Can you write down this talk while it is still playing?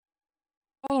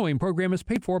Following program is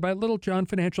paid for by Little John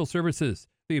Financial Services.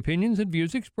 The opinions and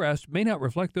views expressed may not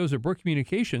reflect those of Brook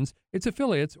Communications, its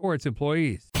affiliates, or its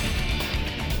employees.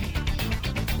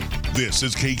 This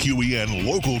is KQEN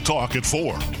Local Talk at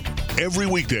 4. Every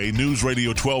weekday, News Radio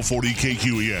 1240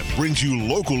 KQEN brings you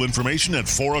local information at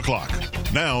 4 o'clock.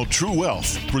 Now, True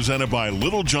Wealth, presented by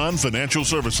Little John Financial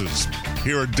Services.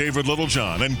 Here are David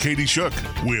Littlejohn and Katie Shook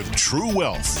with True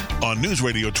Wealth on News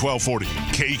Radio 1240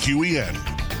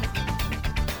 KQEN.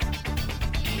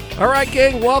 All right,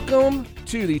 gang, welcome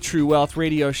to the True Wealth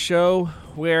Radio Show,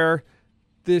 where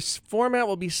this format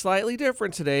will be slightly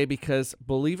different today because,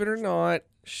 believe it or not,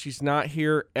 she's not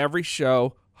here every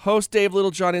show. Host Dave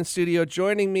Littlejohn in studio.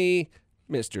 Joining me,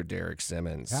 Mr. Derek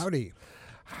Simmons. Howdy.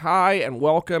 Hi, and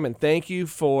welcome, and thank you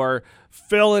for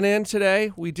filling in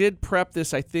today. We did prep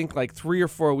this, I think, like 3 or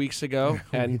 4 weeks ago,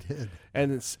 and We did.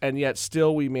 and yet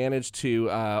still we managed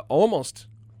to almost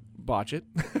botch it.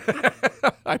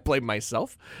 I blame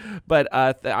myself, but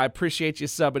I appreciate you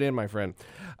subbing in, my friend.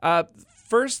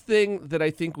 First thing that I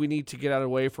think we need to get out of the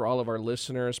way for all of our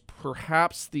listeners,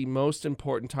 perhaps the most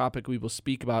important topic we will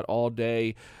speak about all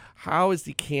day: how is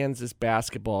the Kansas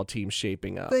basketball team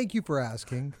shaping up? Thank you for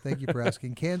asking.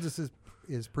 Kansas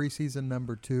is preseason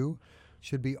number 2.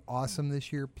 Should be awesome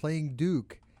this year. Playing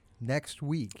Duke next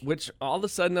week. Which all of a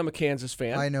sudden I'm a Kansas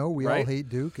fan. I know we right? all hate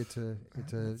Duke. It's a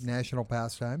national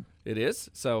pastime. It is.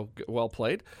 So well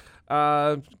played.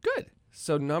 Good.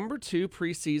 So number 2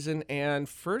 preseason, and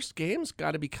first game's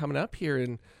got to be coming up here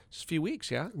in just a few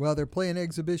weeks, yeah? Well, they're playing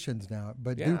exhibitions now,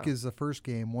 but Yeah. Duke is the first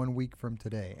game 1 week from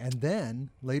today, and then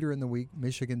later in the week,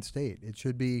 Michigan State. It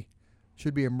should be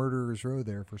a murderer's row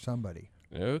there for somebody.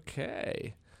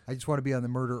 Okay. I just want to be on the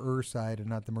murderer side and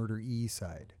not the murder-e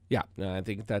side. Yeah, no, I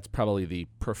think that's probably the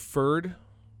preferred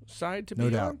side to No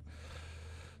be doubt. on.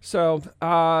 So,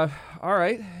 all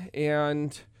right,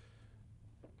 and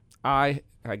I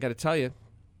got to tell you,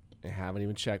 I haven't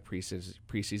even checked preseason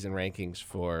rankings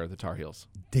for the Tar Heels.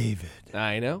 David.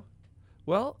 I know.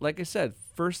 Well, like I said,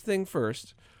 first thing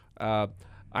first,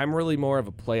 I'm really more of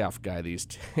a playoff guy these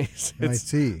days. I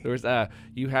see. There's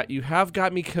you have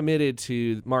got me committed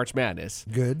to March Madness.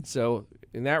 Good. So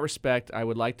in that respect, I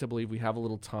would like to believe we have a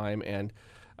little time, and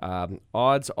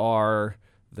odds are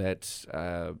that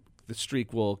the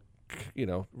streak will,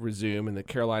 resume, and the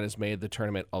Carolinas made the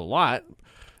tournament a lot.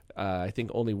 I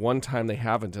think only one time they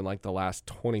haven't in like the last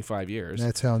 25 years.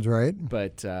 That sounds right.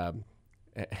 But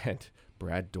and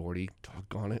Brad Daugherty,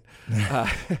 doggone it.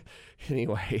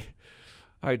 Anyway,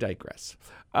 I digress.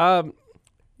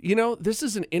 This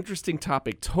is an interesting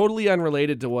topic, totally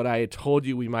unrelated to what I had told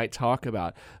you we might talk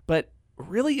about, but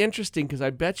really interesting because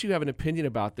I bet you have an opinion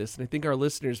about this, and I think our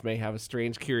listeners may have a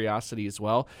strange curiosity as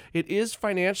well. It is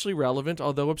financially relevant,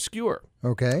 although obscure.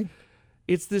 Okay.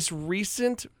 It's this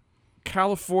recent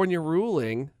California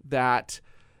ruling that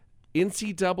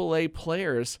NCAA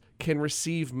players can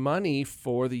receive money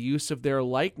for the use of their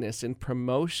likeness in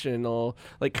promotional,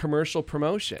 like commercial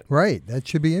promotion. Right. That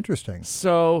should be interesting.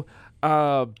 So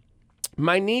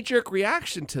my knee-jerk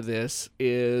reaction to this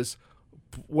is,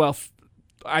 well,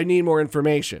 I need more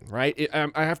information, right?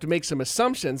 I have to make some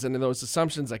assumptions, and those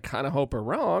assumptions I kind of hope are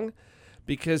wrong,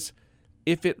 because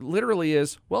if it literally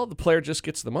is, well, the player just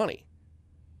gets the money,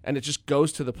 and it just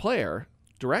goes to the player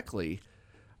directly,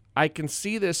 I can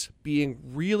see this being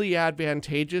really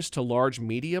advantageous to large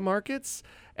media markets,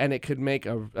 and it could make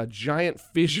a giant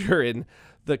fissure in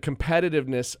the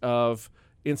competitiveness of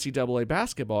NCAA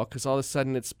basketball, because all of a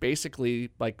sudden it's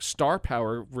basically like star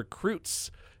power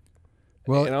recruits.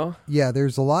 Well, yeah,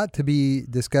 there's a lot to be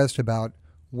discussed about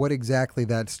what exactly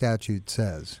that statute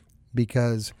says,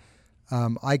 because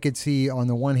I could see on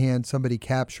the one hand somebody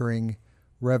capturing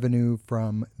revenue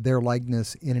from their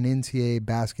likeness in an NCAA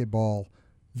basketball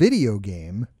video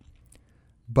game,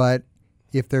 but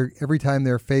if they're every time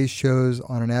their face shows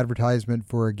on an advertisement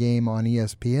for a game on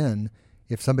ESPN,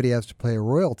 if somebody has to pay a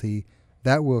royalty,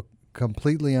 that will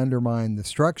completely undermine the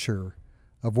structure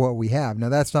of what we have. Now,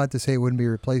 that's not to say it wouldn't be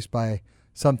replaced by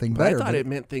something better. I thought it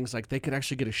meant things like they could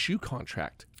actually get a shoe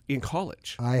contract in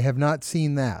college. I have not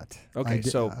seen that. Okay,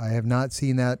 so I have not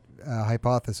seen that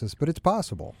hypothesis, but it's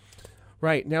possible.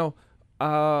 Right. Now,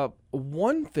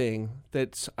 one thing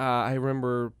that I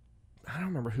remember, I don't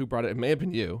remember who brought it. It may have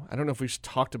been you. I don't know if we've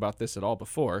talked about this at all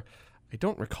before. I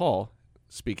don't recall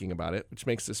speaking about it, which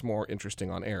makes this more interesting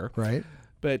on air. Right.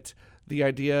 But the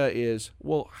idea is,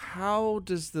 well, how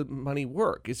does the money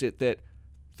work? Is it that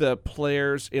the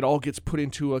players, it all gets put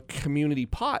into a community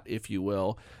pot, if you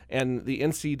will, and the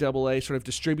NCAA sort of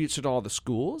distributes it to all the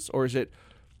schools? Or is it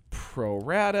pro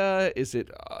rata? Is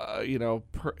it,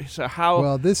 so how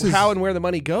Well, how and where the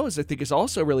money goes, I think, is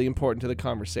also really important to the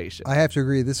conversation. I have to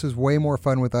agree. This is way more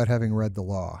fun without having read the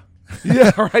law.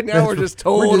 Yeah, right now we're just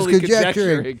totally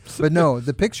conjecturing. But no,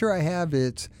 the picture I have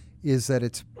is that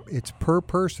it's per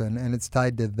person and it's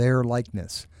tied to their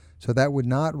likeness. So that would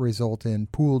not result in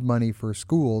pooled money for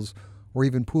schools or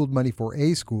even pooled money for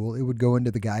a school. It would go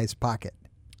into the guy's pocket.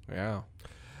 Yeah.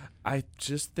 I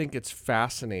just think it's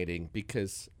fascinating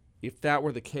because if that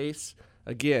were the case,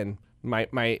 again,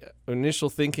 my initial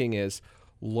thinking is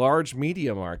large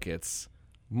media markets,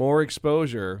 more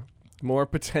exposure, more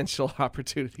potential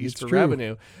opportunities for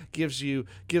revenue gives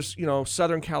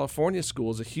Southern California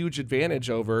schools a huge advantage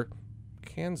over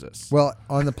Kansas. Well,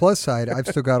 on the plus side, I've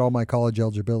still got all my college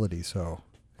eligibility, so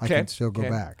I can still go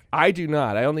back. I do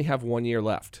not. I only have 1 year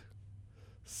left.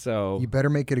 So you better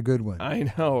make it a good one.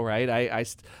 I know, right? I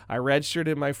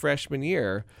redshirted my freshman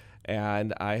year,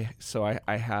 and I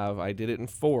did it in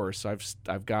 4, so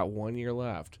I've got 1 year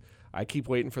left. I keep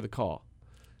waiting for the call.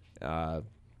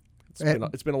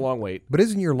 It's been a long wait. But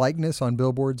isn't your likeness on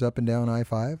billboards up and down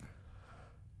I-5?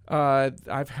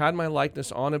 I've had my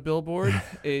likeness on a billboard.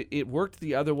 It worked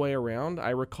the other way around. I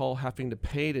recall having to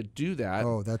pay to do that.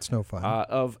 Oh, that's no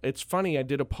fun. It's funny. I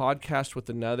did a podcast with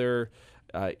another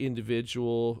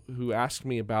individual who asked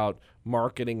me about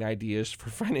marketing ideas for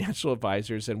financial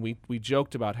advisors, and we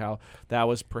joked about how that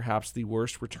was perhaps the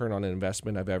worst return on an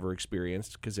investment I've ever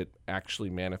experienced because it actually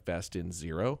manifests in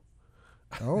zero.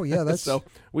 Oh yeah, that's so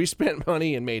we spent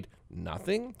money and made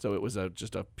nothing. So it was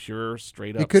just a pure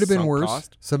straight up. It could have been worse.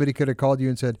 Cost. Somebody could have called you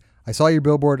and said, "I saw your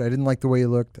billboard. I didn't like the way you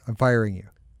looked. I'm firing you."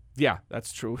 Yeah,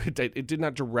 that's true. It did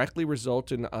not directly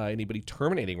result in anybody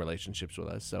terminating relationships with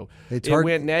us. So it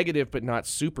went negative, but not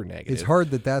super negative. It's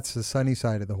hard that that's the sunny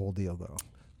side of the whole deal, though.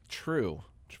 True.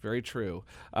 Very true.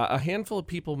 A handful of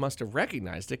people must have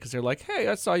recognized it because they're like, "Hey,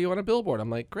 I saw you on a billboard." I'm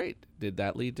like, "Great. Did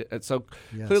that lead to?" So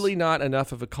yes. Clearly not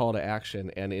enough of a call to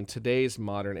action. And in today's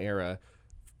modern era,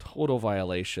 total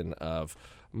violation of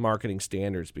marketing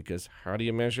standards because how do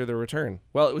you measure the return?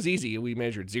 Well, it was easy. We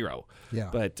measured 0. Yeah.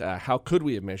 But how could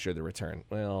we have measured the return?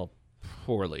 Well,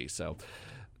 poorly. So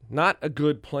not a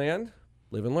good plan.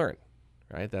 Live and learn,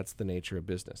 right? That's the nature of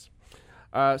business.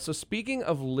 So speaking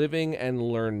of living and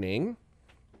learning,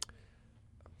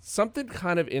 something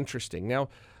kind of interesting. Now,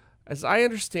 as I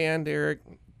understand, Eric,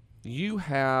 you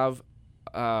have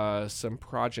some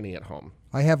progeny at home.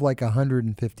 I have like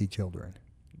 150 children.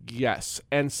 Yes,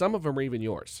 and some of them are even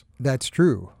yours. That's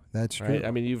true. That's true. Right? I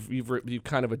mean, you've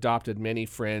kind of adopted many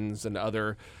friends and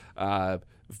other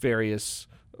various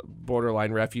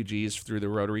borderline refugees through the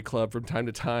Rotary Club from time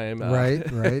to time. Right.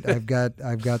 I've got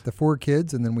the 4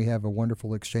 kids, and then we have a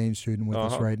wonderful exchange student with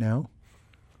us right now.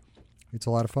 It's a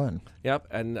lot of fun. Yep,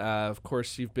 and of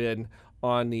course you've been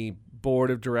on the board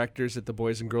of directors at the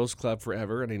Boys and Girls Club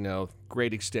forever, and I know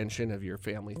great extension of your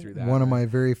family through that. One of my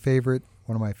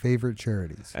favorite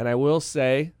charities. And I will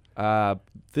say,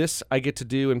 this I get to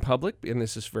do in public, and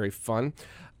this is very fun.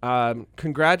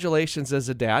 Congratulations as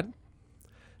a dad,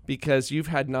 because you've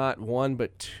had not 1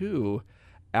 but 2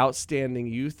 outstanding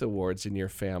youth awards in your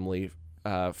family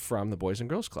from the Boys and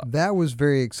Girls Club. That was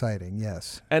very exciting.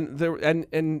 Yes, and there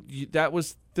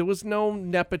was no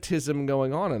nepotism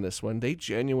going on in this one. They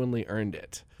genuinely earned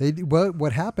it.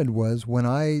 What happened was when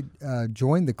I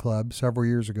joined the club several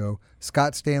years ago,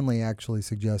 Scott Stanley actually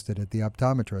suggested it. The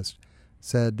optometrist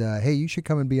said, "Hey, you should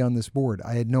come and be on this board."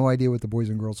 I had no idea what the Boys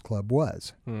and Girls Club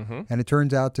was, and it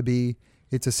turns out to be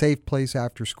it's a safe place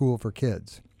after school for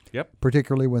kids. Yep.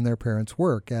 Particularly when their parents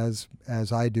work, as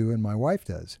I do and my wife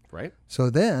does. Right. So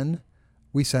then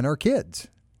we sent our kids,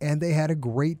 and they had a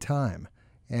great time.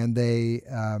 And they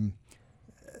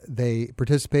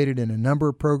participated in a number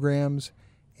of programs,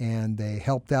 and they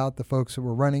helped out the folks that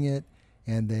were running it,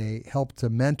 and they helped to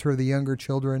mentor the younger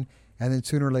children. And then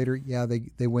sooner or later,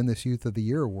 they win this Youth of the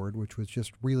Year award, which was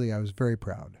just really, I was very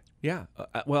proud. Yeah.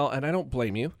 Well, and I don't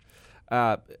blame you.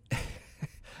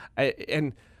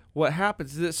 And what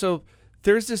happens is so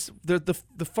there's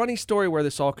the funny story where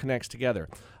this all connects together.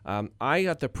 I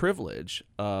got the privilege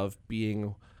of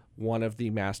being one of the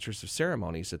masters of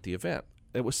ceremonies at the event.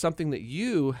 It was something that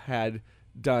you had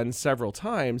done several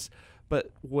times,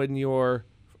 but when your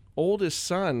oldest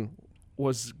son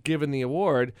was given the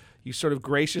award, you sort of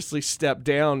graciously stepped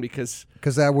down because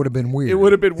that would have been weird. It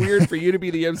would have been weird for you to be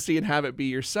the MC and have it be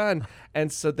your son.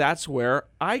 And so that's where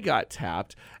I got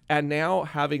tapped. And now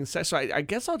having said, so I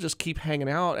guess I'll just keep hanging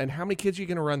out. And how many kids are you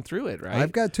going to run through it, right?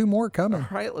 I've got 2 more coming. All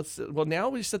right, now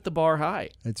we set the bar high.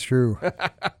 It's true.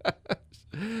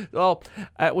 Well,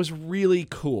 it was really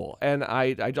cool. And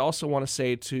I also want to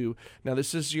say now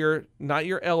this is not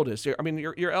your eldest. I mean,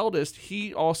 your eldest,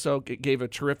 he also gave a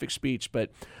terrific speech,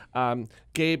 but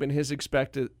Gabe in his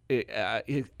acceptance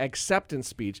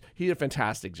speech, he did a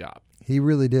fantastic job. He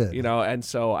really did. And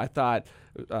so I thought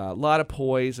a lot of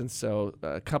poise, and so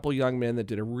a couple young men that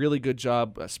did a really good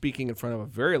job speaking in front of a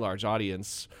very large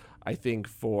audience, I think,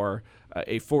 for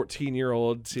a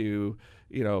 14-year-old to,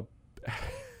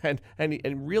 and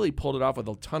really pulled it off with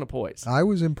a ton of poise. I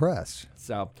was impressed.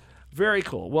 So very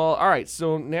cool. Well, all right.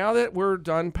 So now that we're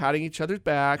done patting each other's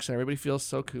backs and everybody feels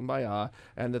so kumbaya,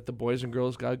 and that the Boys and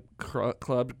Girls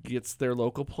Club gets their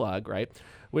local plug, right?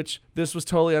 Which this was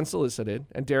totally unsolicited,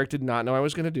 and Derek did not know I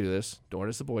was going to do this, nor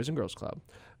does the Boys and Girls Club.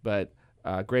 But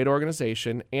great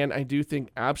organization, and I do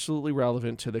think absolutely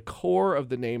relevant to the core of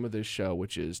the name of this show,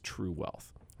 which is True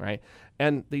Wealth, right?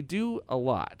 And they do a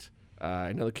lot.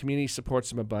 I know the community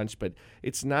supports them a bunch, but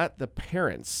it's not the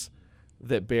parents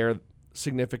that bear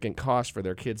significant cost for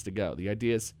their kids to go. The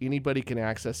idea is anybody can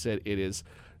access it. It is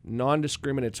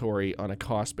non-discriminatory on a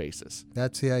cost basis.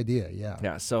 That's the idea, yeah.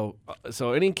 Yeah, so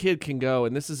any kid can go,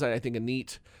 and this is, I think, a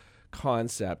neat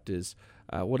concept is,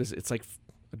 what is it? It's like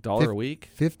 $1 a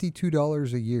week?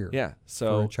 $52 a year. Yeah.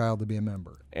 So for a child to be a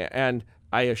member. And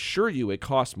I assure you it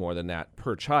costs more than that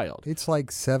per child. It's like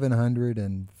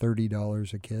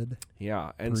 $730 a kid.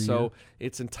 Yeah, and so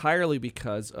it's entirely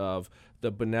because of the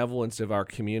benevolence of our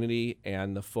community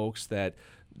and the folks that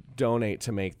donate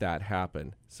to make that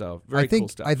happen. So very cool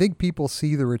stuff. I think people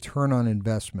see the return on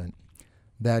investment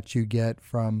that you get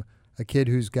from a kid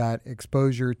who's got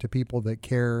exposure to people that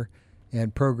care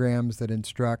and programs that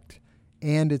instruct,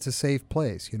 and it's a safe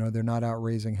place. They're not out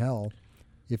raising hell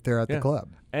if they're at the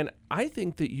club. And I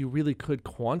think that you really could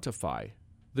quantify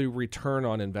the return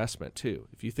on investment too.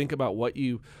 If you think about what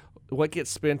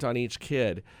gets spent on each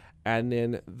kid, and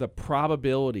then the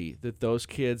probability that those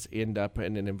kids end up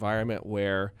in an environment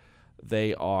where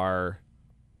they are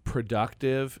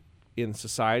productive in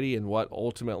society and what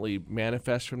ultimately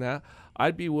manifests from that,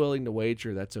 I'd be willing to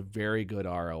wager that's a very good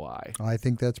ROI. I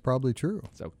think that's probably true.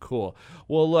 So cool.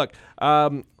 Well, look,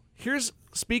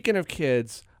 speaking of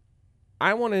kids,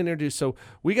 I want to introduce, so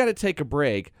we got to take a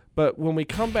break, but when we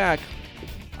come back,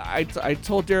 I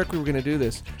told Derek we were going to do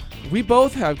this. We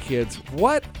both have kids.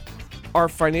 What are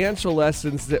financial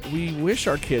lessons that we wish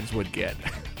our kids would get?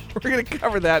 We're going to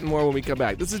cover that and more when we come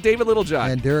back. This is David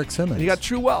Littlejohn. And Derek Simmons. And you got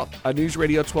True Wealth on News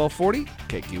Radio 1240,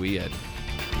 KQEN.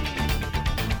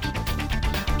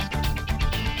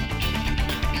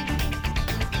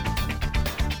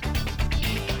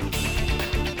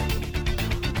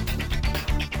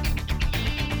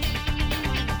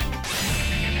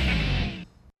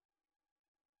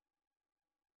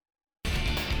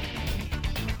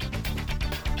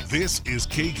 This is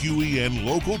KQEN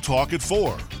Local Talk at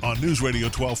 4 on News Radio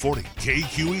 1240,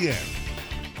 KQEN.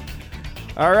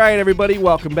 All right, everybody,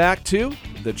 welcome back to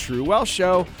the True Wealth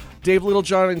Show. Dave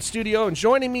Littlejohn in studio, and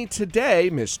joining me today,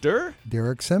 Mr.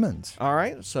 Derek Simmons. All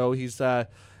right, so he's now,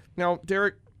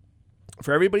 Derek,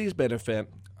 for everybody's benefit,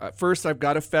 first I've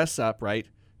got to fess up, right?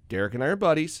 Derek and I are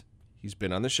buddies. He's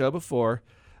been on the show before.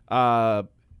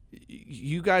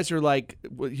 You guys are like,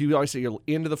 you always say you're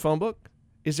into the phone book.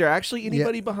 Is there actually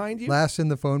anybody behind you? Last in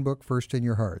the phone book, first in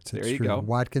your hearts. It's there you true. go.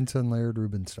 Watkinson, Laird,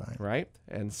 Rubenstein. Right.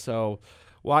 And so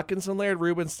Watkinson, Laird,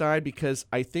 Rubenstein, because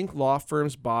I think law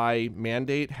firms by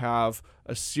mandate have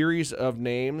a series of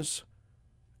names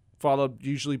followed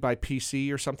usually by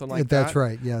PC or something like that. That's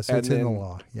right. Yes, it's in the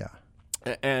law. Yeah.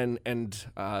 And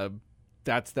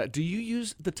that's that. Do you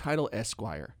use the title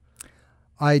Esquire?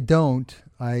 I don't.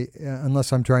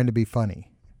 Unless I'm trying to be funny.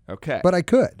 Okay. But I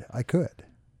could.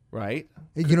 Right.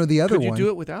 The other one. Could you do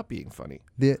it without being funny?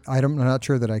 I'm not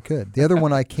sure that I could. The other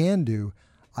one I can do.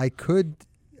 I could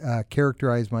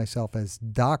characterize myself as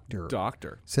doctor.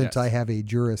 Doctor. Since I have a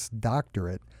Juris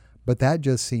Doctorate, but that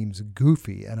just seems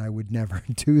goofy, and I would never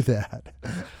do that.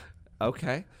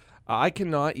 Okay. I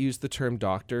cannot use the term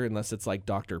doctor unless it's like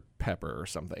Dr. Pepper or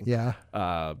something. Yeah.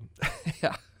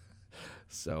 Yeah.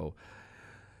 So.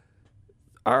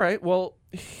 All right. Well,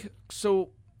 so.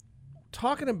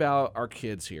 Talking about our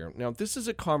kids here. Now, this is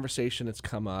a conversation that's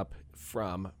come up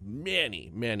from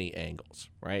many, many angles,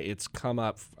 right? It's come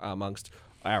up amongst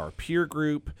our peer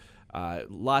group,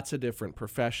 lots of different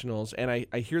professionals, and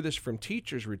I hear this from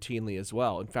teachers routinely as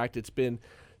well. In fact, it's been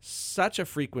such a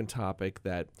frequent topic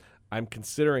that I'm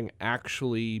considering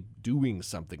actually doing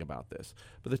something about this.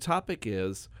 But the topic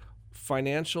is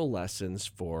financial lessons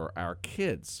for our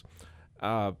kids.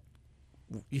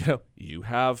 You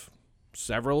have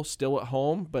several still at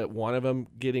home, but one of them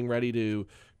getting ready to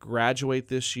graduate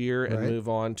this year and move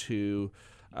on to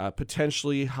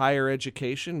potentially higher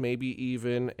education, maybe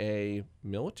even a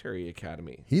military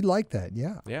academy. He'd like that,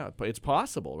 yeah. Yeah, but it's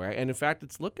possible, right? And in fact,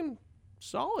 it's looking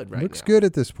solid right now. Looks good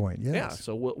at this point, yes. Yeah,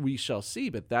 so we shall see.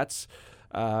 But that's,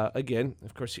 again,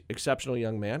 of course, exceptional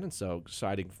young man, and so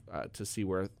exciting to see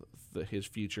where his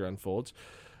future unfolds.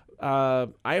 I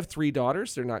have 3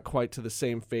 daughters. They're not quite to the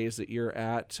same phase that you're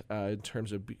at in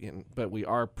terms of, but we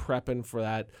are prepping for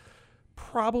that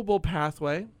probable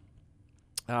pathway.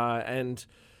 And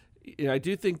I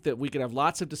do think that we can have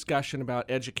lots of discussion about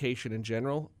education in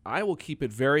general. I will keep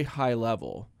it very high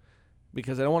level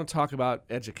because I don't want to talk about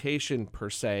education per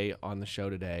se on the show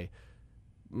today.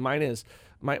 Mine is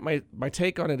my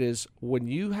take on it is when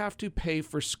you have to pay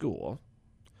for school,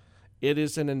 it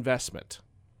is an investment.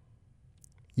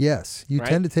 Yes, you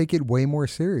tend to take it way more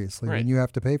seriously when you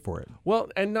have to pay for it. Well,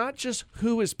 and not just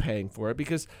who is paying for it,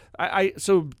 because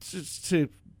so just to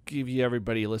give you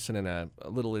everybody listening a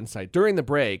little insight, during the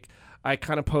break, I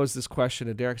kind of posed this question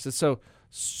to Derek. I said,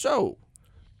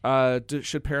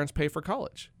 should parents pay for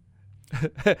college?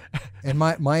 And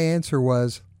my answer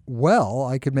was, well,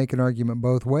 I could make an argument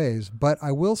both ways, but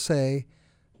I will say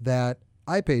that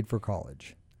I paid for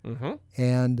college. Mm-hmm.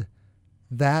 And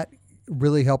that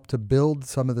really helped to build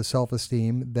some of the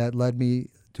self-esteem that led me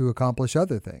to accomplish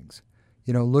other things.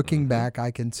 Looking back,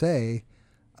 I can say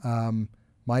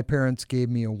my parents gave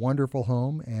me a wonderful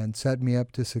home and set me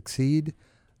up to succeed,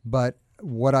 but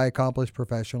what I accomplished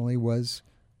professionally was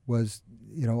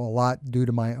a lot due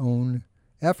to my own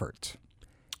efforts.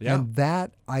 Yeah. And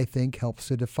that, I think, helps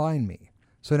to define me.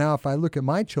 So now if I look at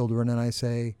my children and I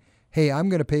say, hey, I'm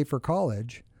going to pay for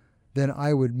college, then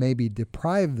I would maybe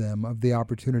deprive them of the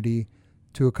opportunity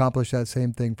to accomplish that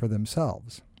same thing for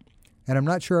themselves. And I'm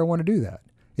not sure I want to do that.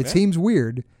 It seems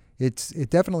weird. It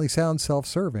definitely sounds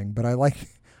self-serving, but I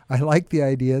like the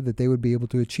idea that they would be able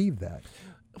to achieve that.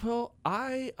 Well,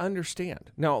 I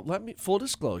understand. Now, full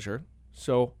disclosure.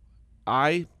 So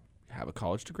I have a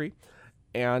college degree,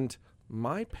 and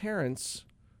my parents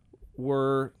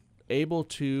were able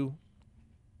to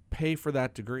pay for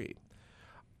that degree.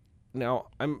 Now,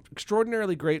 I'm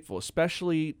extraordinarily grateful,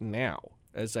 especially now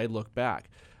as I look back.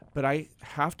 But I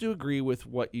have to agree with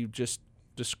what you just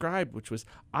described, which was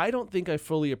I don't think I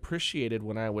fully appreciated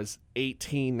when I was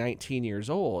 18, 19 years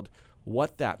old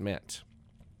what that meant.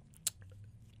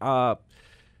 I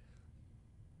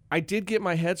did get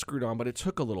my head screwed on, but it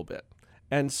took a little bit.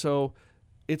 And so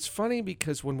it's funny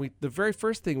because the very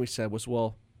first thing we said was,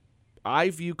 well, I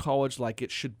view college like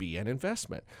it should be an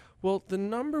investment. Well, the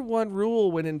number one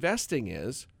rule when investing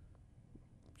is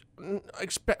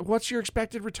what's your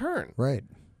expected return? Right.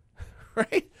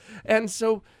 Right? And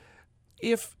so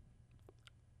if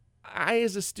I,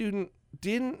 as a student,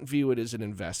 didn't view it as an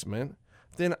investment,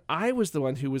 then I was the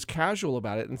one who was casual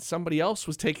about it and somebody else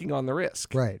was taking on the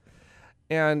risk. Right.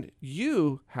 And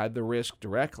you had the risk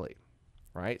directly,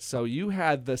 right? So you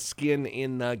had the skin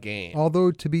in the game.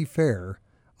 Although, to be fair,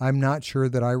 I'm not sure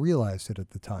that I realized it at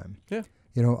the time. Yeah.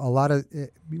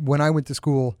 When I went to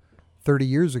school 30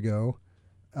 years ago,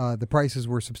 the prices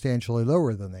were substantially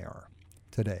lower than they are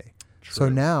today. True. So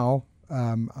now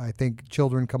I think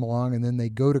children come along and then they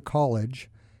go to college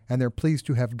and they're pleased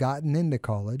to have gotten into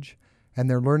college and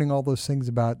they're learning all those things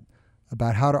about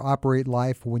how to operate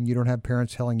life when you don't have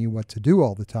parents telling you what to do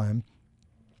all the time.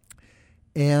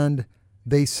 And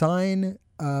they sign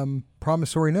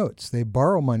promissory notes. They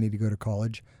borrow money to go to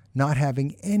college, not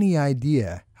having any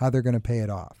idea how they're going to pay it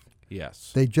off.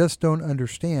 Yes. They just don't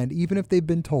understand, even if they've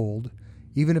been told,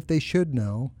 even if they should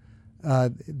know,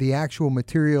 the actual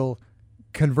material,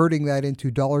 converting that into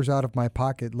dollars out of my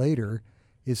pocket later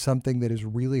is something that is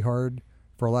really hard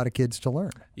for a lot of kids to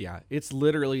learn. Yeah, it's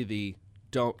literally the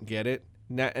don't get it.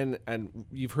 And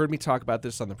you've heard me talk about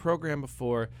this on the program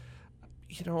before.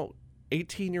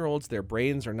 18-year-olds, their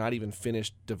brains are not even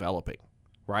finished developing,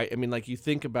 right? I mean, like you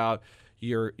think about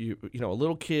a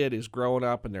little kid is growing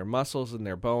up and their muscles and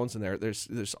their bones and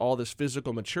there's all this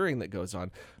physical maturing that goes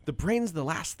on. The brain's the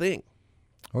last thing.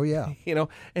 Oh, yeah.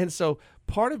 And so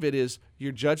part of it is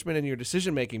your judgment and your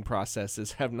decision-making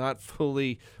processes have not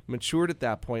fully matured at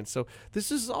that point. So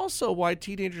this is also why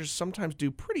teenagers sometimes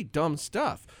do pretty dumb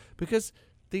stuff because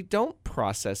they don't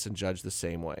process and judge the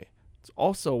same way. It's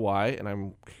also why, and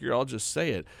I'll just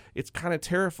say it, it's kind of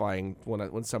terrifying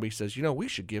when somebody says, we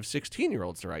should give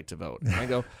 16-year-olds the right to vote. And I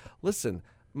go, listen,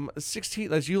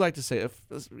 16, as you like to say,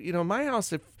 my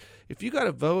house, if you got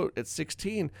to vote at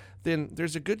 16, then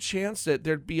there's a good chance that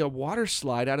there'd be a water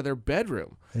slide out of their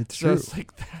bedroom. It's true. It's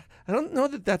like I don't know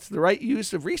that that's the right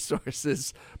use of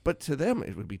resources, but to them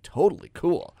it would be totally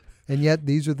cool. And yet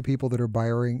these are the people that are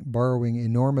borrowing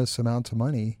enormous amounts of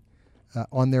money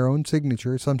on their own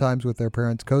signature, sometimes with their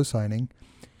parents co-signing,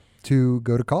 to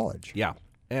go to college. Yeah.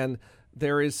 And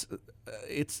there is,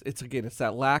 it's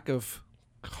that lack of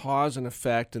cause and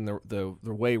effect and the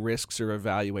way risks are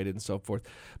evaluated and so forth.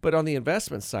 But on the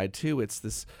investment side too, it's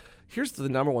this, here's the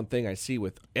number one thing I see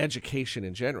with education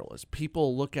in general is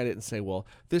people look at it and say, well,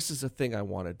 this is a thing I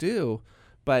want to do,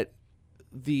 but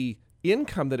the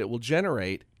income that it will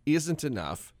generate isn't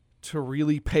enough to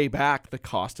really pay back the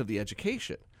cost of the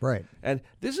education. Right. And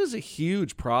this is a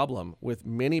huge problem with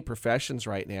many professions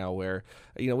right now where,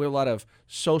 we have a lot of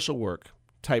social work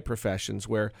type professions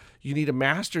where you need a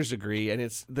master's degree, and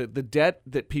it's the debt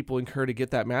that people incur to get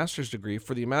that master's degree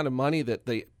for the amount of money that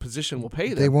the position will pay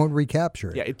them. They won't recapture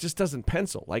it. Yeah, it just doesn't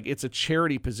pencil. Like, it's a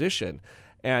charity position,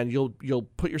 and you'll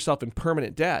put yourself in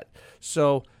permanent debt.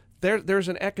 So there's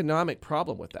an economic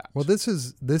problem with that. Well, this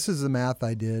is the math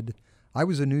I did. I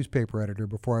was a newspaper editor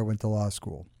before I went to law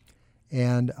school,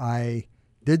 and I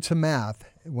did some math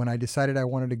when I decided I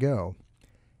wanted to go,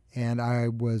 and I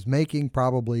was making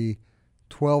probably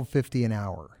 $12.50 an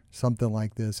hour, something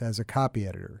like this, as a copy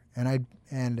editor.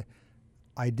 And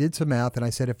I did some math, and I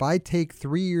said, if I take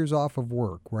 3 years off of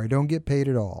work where I don't get paid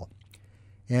at all,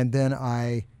 and then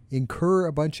I incur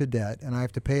a bunch of debt and I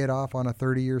have to pay it off on a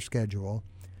 30-year schedule,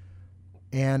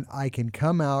 and I can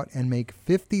come out and make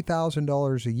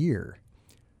 $50,000 a year,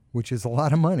 which is a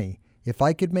lot of money. If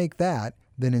I could make that,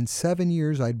 then in 7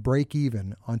 years I'd break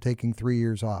even on taking 3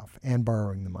 years off and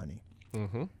borrowing the money.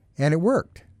 Mm-hmm. And it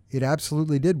worked. It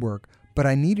absolutely did work, but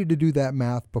I needed to do that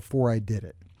math before I did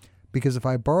it. Because if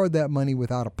I borrowed that money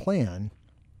without a plan,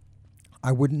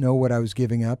 I wouldn't know what I was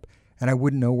giving up, and I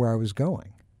wouldn't know where I was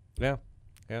going. Yeah,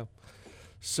 yeah.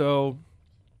 So,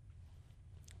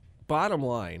 bottom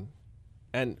line,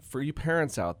 and for you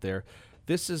parents out there,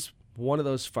 this is one of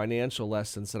those financial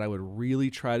lessons that I would really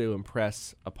try to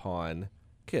impress upon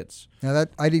kids. Now, that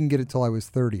I didn't get it till I was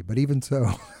 30, but even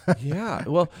so. Yeah,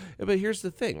 well, but here's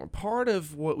the thing. Part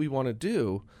of what we want to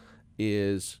do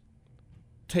is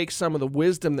take some of the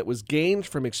wisdom that was gained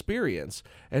from experience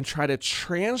and try to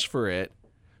transfer it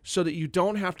so that you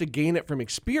don't have to gain it from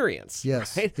experience.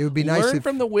 Yes. Right? It would be nice Learn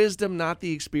from the wisdom, not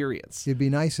the experience. It'd be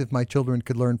nice if my children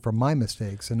could learn from my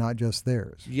mistakes and not just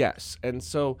theirs. Yes. And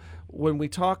so when we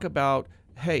talk about,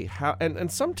 hey, how,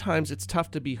 and sometimes it's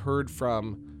tough to be heard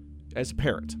from as a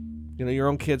parent. Your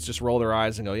own kids just roll their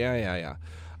eyes and go, yeah.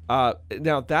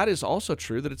 Now, that is also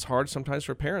true that it's hard sometimes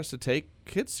for parents to take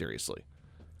kids seriously.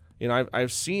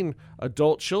 I've seen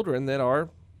adult children that are,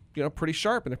 pretty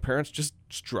sharp, and the parents just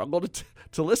struggle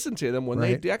to listen to them when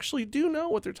right. they actually do know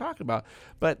what they're talking about.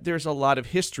 But there's a lot of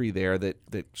history there that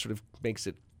sort of makes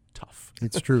it tough.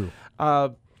 It's true.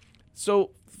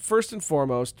 So first and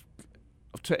foremost,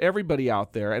 to everybody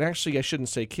out there, and actually I shouldn't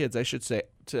say kids, I should say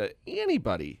to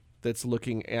anybody that's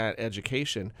looking at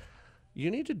education, you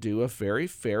need to do a very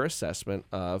fair assessment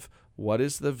of what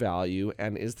is the value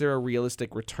and is there a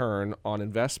realistic return on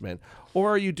investment,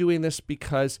 or are you doing this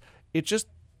because it just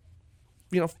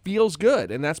feels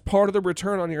good, and that's part of the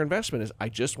return on your investment is I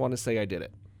just want to say I did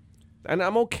it. And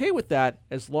I'm okay with that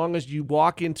as long as you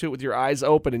walk into it with your eyes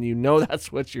open and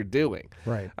that's what you're doing.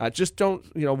 Right. Just don't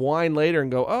whine later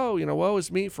and go, oh, woe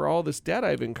is me for all this debt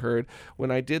I've incurred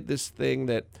when I did this thing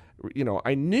that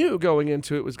I knew going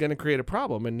into it was going to create a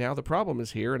problem, and now the problem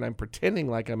is here, and I'm pretending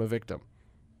like I'm a victim.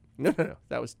 No.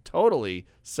 That was totally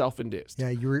self-induced. Yeah,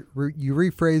 you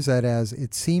rephrase that as,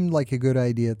 it seemed like a good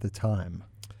idea at the time.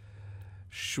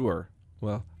 Sure.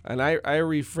 Well, and I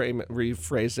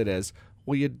rephrase it as,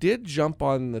 well, you did jump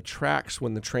on the tracks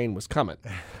when the train was coming.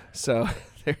 So,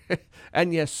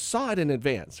 and you saw it in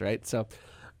advance, right? So,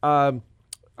 all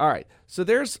right. So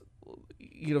there's,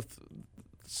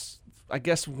 I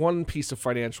guess one piece of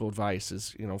financial advice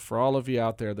is, for all of you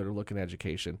out there that are looking at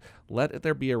education, let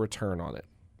there be a return on it.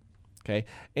 Okay.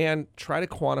 And try to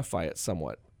quantify it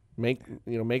somewhat. Make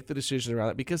the decision around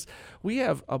it, because we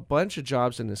have a bunch of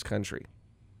jobs in this country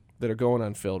that are going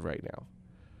unfilled right now.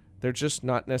 They're just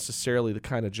not necessarily the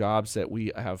kind of jobs that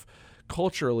we have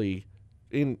culturally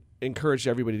encouraged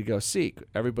everybody to go seek.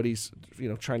 Everybody's,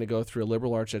 trying to go through a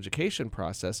liberal arts education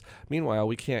process. Meanwhile,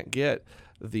 we can't get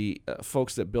the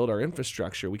folks that build our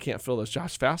infrastructure. We can't fill those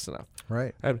jobs fast enough.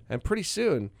 Right. And pretty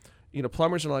soon,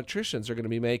 plumbers and electricians are going to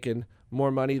be making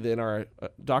more money than our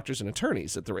doctors and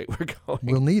attorneys at the rate we're going.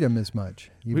 We'll need them as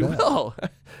much. We will.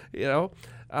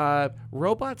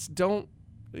 Robots don't.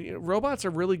 Robots are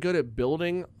really good at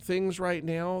building things right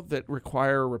now that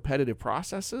require repetitive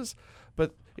processes,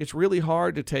 but it's really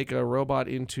hard to take a robot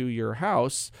into your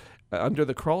house under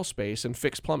the crawl space and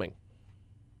fix plumbing.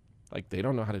 Like, they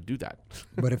don't know how to do that.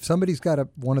 But if somebody's got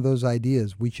one of those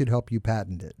ideas, we should help you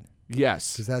patent it.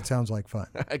 Yes. Because that sounds like fun.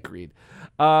 Agreed.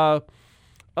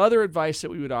 Other advice that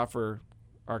we would offer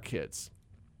our kids.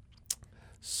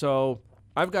 So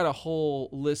I've got a whole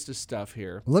list of stuff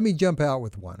here. Let me jump out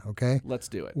with one, okay? Let's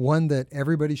do it. One that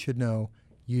everybody should know.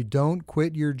 You don't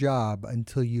quit your job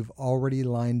until you've already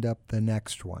lined up the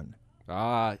next one.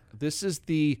 This is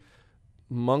the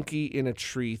monkey in a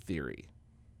tree theory.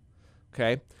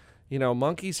 Okay? You know,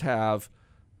 monkeys have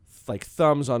like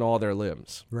thumbs on all their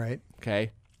limbs. Right.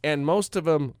 Okay? And most of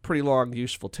them pretty long,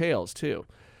 useful tails too.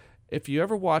 If you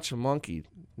ever watch a monkey,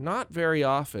 not very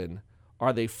often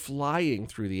are they flying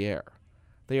through the air.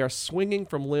 They are swinging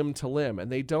from limb to limb, and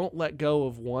they don't let go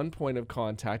of one point of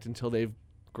contact until they've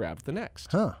grabbed the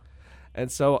next. Huh. And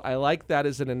so I like that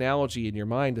as an analogy in your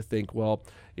mind to think, well,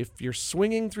 if you're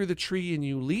swinging through the tree and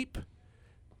you leap,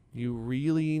 you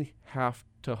really have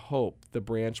to hope the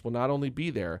branch will not only be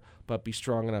there, but be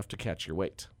strong enough to catch your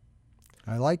weight.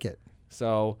 I like it.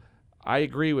 So I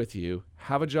agree with you.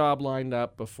 Have a job lined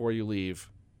up before you leave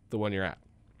the one you're at.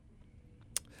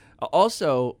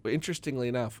 Also, interestingly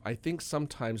enough, I think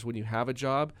sometimes when you have a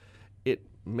job, it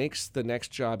makes the next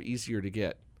job easier to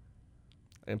get.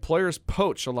 Employers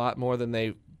poach a lot more than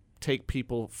they take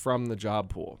people from the job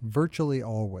pool. Virtually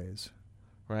always.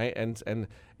 Right? And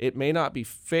it may not be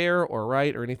fair or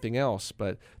right or anything else,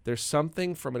 but there's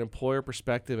something from an employer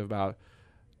perspective about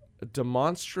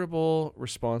demonstrable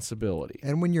responsibility.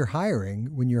 And when you're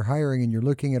hiring and you're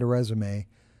looking at a resume,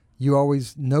 you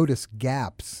always notice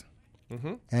gaps.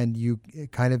 Mm-hmm. And you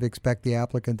kind of expect the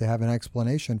applicant to have an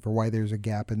explanation for why there's a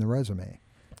gap in the resume.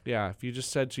 Yeah, if you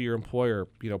just said to your employer,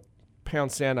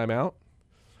 pound sand, I'm out,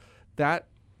 that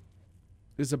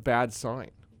is a bad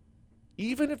sign.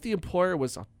 Even if the employer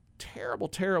was a terrible,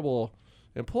 terrible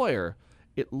employer,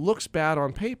 it looks bad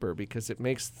on paper because it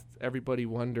makes everybody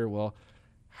wonder, well,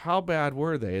 how bad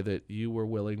were they that you were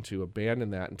willing to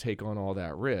abandon that and take on all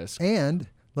that risk? And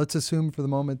let's assume for the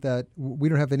moment that we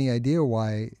don't have any idea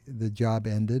why the job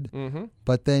ended,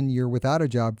 but then you're without a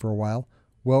job for a while.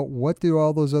 Well, what do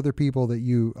all those other people that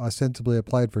you ostensibly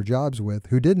applied for jobs with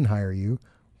who didn't hire you,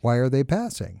 why are they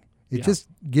passing? It just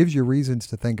gives you reasons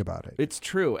to think about it. It's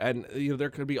true. And there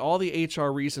could be all the HR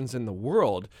reasons in the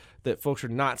world that folks are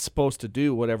not supposed to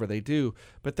do whatever they do,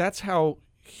 but that's how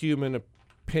human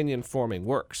opinion forming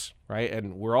works, right?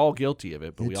 And we're all guilty of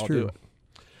it, but we all do it.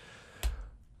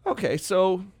 Okay,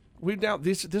 so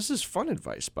this is fun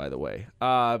advice, by the way.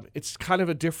 It's kind of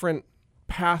a different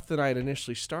path than I had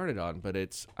initially started on, but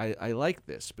I like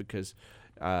this because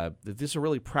this is a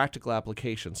really practical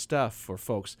application stuff for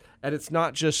folks, and it's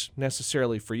not just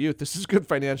necessarily for youth. This is good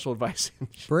financial advice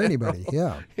for anybody.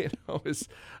 Yeah, is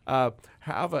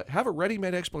have a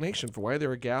ready-made explanation for why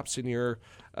there are gaps in your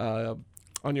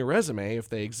on your resume if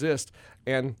they exist,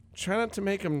 and try not to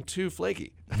make them too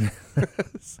flaky.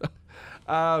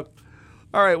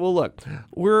 All right, well, look,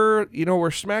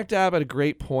 we're smack dab at a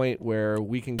great point where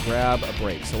we can grab a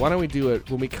break. So why don't we do it?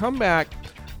 When we come back,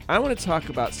 I want to talk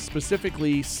about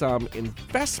specifically some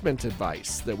investment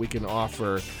advice that we can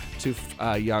offer to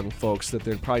young folks that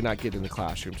they're probably not getting in the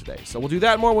classroom today. So we'll do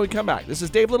that more when we come back. This is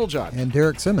Dave Littlejohn. And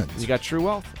Derek Simmons. You got True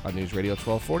Wealth on News Radio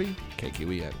 1240,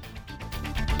 KQEN.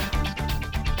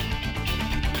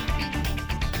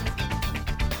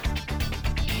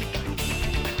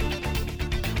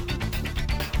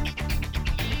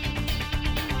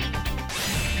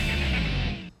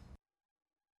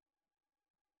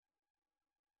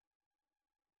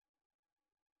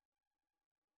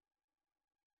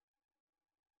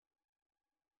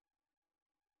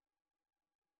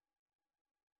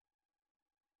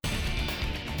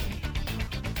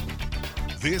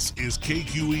 This is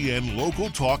KQEN Local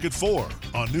Talk at 4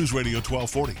 on News Radio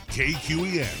 1240,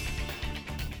 KQEN.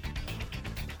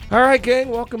 All right, gang,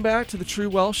 welcome back to the True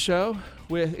Wealth Show.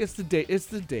 It's the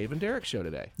Dave and Derek Show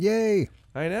today. Yay!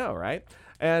 I know, right?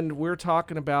 And we're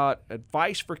talking about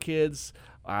advice for kids,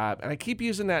 and I keep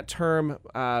using that term,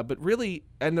 but really,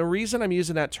 and the reason I'm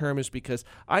using that term is because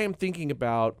I am thinking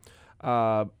about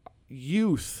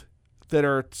youth that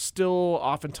are still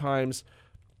oftentimes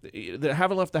that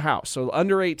haven't left the house, so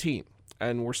under 18,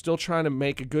 and we're still trying to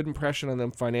make a good impression on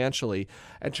them financially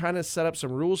and trying to set up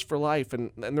some rules for life. And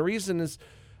the reason is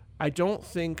I don't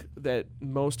think that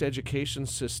most education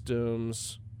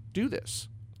systems do this.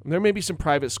 And there may be some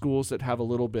private schools that have a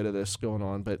little bit of this going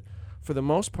on, but for the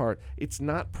most part, it's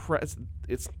not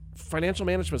it's financial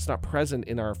management's not present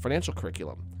in our financial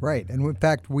curriculum. Right. And in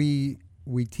fact, we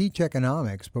teach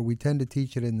economics, but we tend to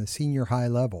teach it in the senior high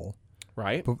level.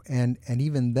 Right. And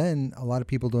even then, a lot of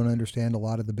people don't understand a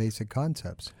lot of the basic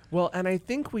concepts. Well, and I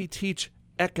think we teach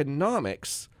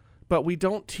economics, but we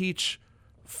don't teach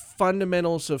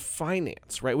fundamentals of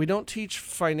finance, right? We don't teach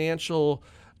financial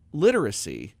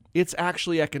literacy. It's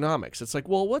actually economics. It's like,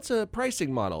 well, what's a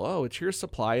pricing model? Oh, it's here's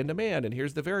supply and demand, and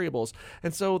here's the variables.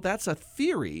 And so that's a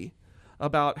theory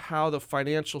about how the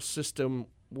financial system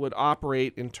would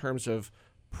operate in terms of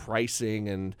pricing,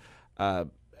 and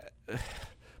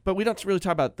but we don't really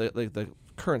talk about the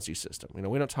currency system.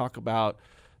 We don't talk about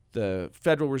the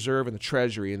Federal Reserve and the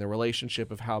Treasury and the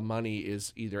relationship of how money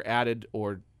is either added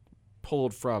or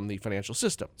pulled from the financial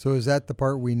system. So is that the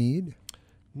part we need?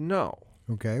 No.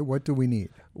 Okay, what do we need?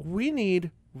 We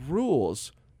need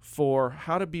rules for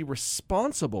how to be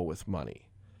responsible with money.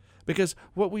 Because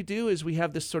what we do is we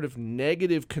have this sort of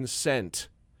negative consent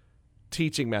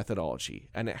teaching methodology,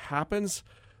 and it happens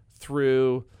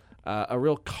through a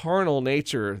real carnal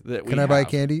nature that we have. Can I buy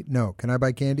candy? No. Can I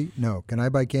buy candy? No. Can I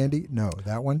buy candy? No.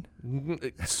 That one?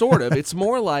 Sort of. It's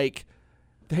more like,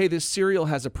 hey, this cereal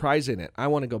has a prize in it. I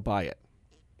want to go buy it.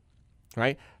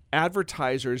 Right?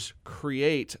 Advertisers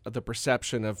create the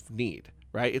perception of need,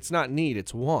 right? It's not need,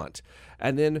 it's want.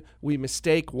 And then we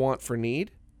mistake want for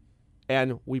need,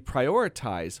 and we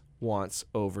prioritize wants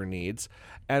over needs,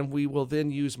 and we will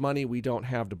then use money we don't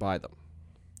have to buy them.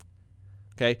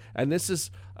 Okay? And this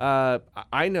is,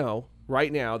 I know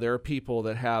right now there are people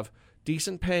that have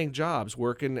decent paying jobs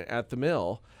working at the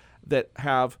mill that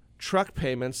have truck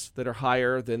payments that are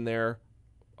higher than their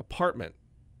apartment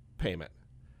payment.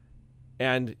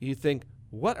 And you think,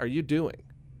 what are you doing?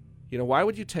 Why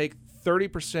would you take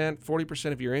 30%,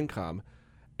 40% of your income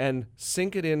and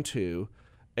sink it into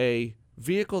a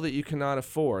vehicle that you cannot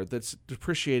afford that's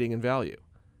depreciating in value?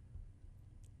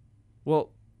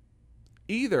 Well,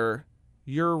 either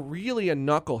you're really a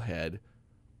knucklehead,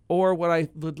 or what I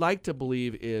would like to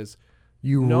believe is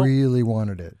you really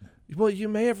wanted it. Well, you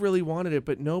may have really wanted it,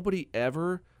 but nobody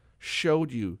ever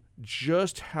showed you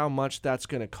just how much that's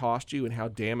going to cost you and how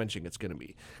damaging it's going to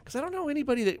be. Because I don't know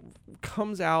anybody that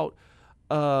comes out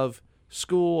of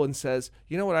school and says,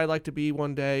 you know what I'd like to be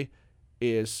one day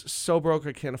is so broke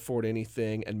I can't afford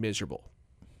anything and miserable.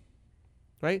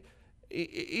 Right?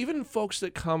 Even folks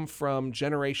that come from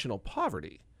generational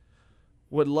poverty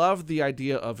would love the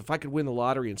idea of, if I could win the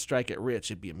lottery and strike it rich,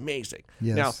 it'd be amazing.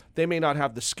 Yes. Now, they may not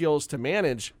have the skills to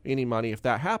manage any money if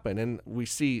that happened, and we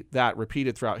see that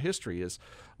repeated throughout history is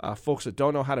folks that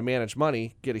don't know how to manage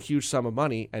money get a huge sum of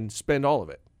money and spend all of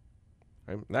it.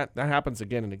 Right? That happens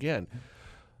again and again.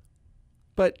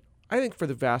 But I think for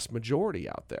the vast majority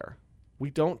out there, we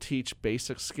don't teach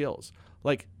basic skills.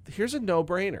 Like, here's a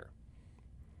no-brainer.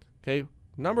 Okay,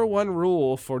 number one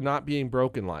rule for not being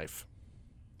broke in life: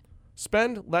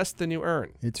 spend less than you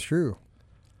earn. It's true.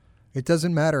 It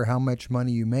doesn't matter how much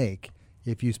money you make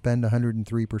if you spend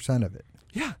 103% of it.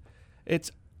 Yeah.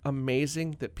 It's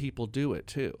amazing that people do it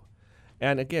too.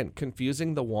 And again,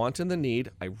 confusing the want and the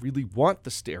need. I really want the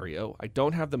stereo. I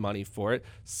don't have the money for it.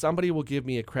 Somebody will give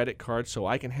me a credit card so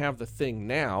I can have the thing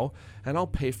now, and I'll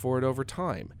pay for it over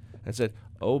time. And said,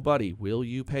 oh, buddy, will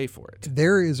you pay for it?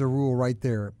 There is a rule right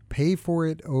there. Pay for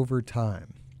it over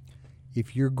time.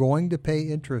 If you're going to pay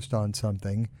interest on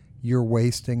something, you're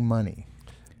wasting money.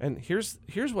 And here's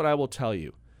what I will tell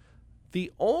you.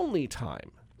 The only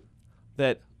time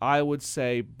that I would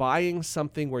say buying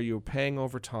something where you're paying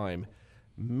over time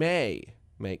may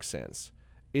make sense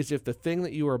is if the thing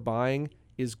that you are buying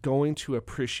is going to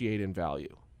appreciate in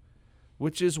value,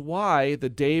 which is why the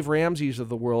Dave Ramseys of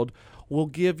the world will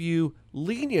give you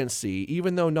leniency,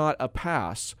 even though not a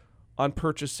pass, on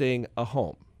purchasing a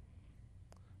home.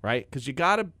 Right? Because you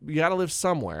gotta live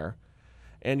somewhere,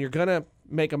 and you're gonna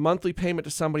make a monthly payment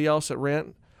to somebody else at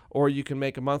rent, or you can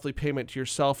make a monthly payment to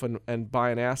yourself and buy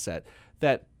an asset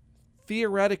that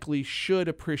theoretically should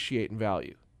appreciate in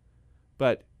value.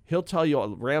 But he'll tell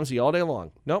you, Ramsey, all day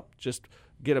long, nope, just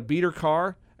get a beater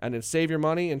car and then save your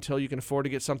money until you can afford to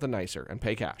get something nicer and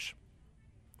pay cash.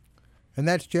 And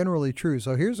that's generally true.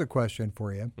 So here's a question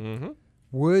for you.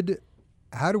 Mm-hmm.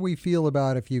 How do we feel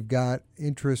about if you've got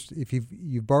interest, if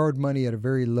you've borrowed money at a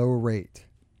very low rate,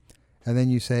 and then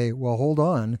you say, well, hold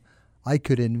on, I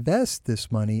could invest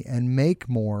this money and make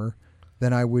more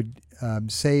than I would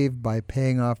save by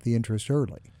paying off the interest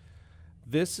early?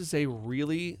 This is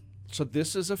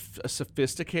a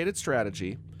sophisticated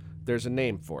strategy. There's a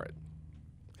name for it.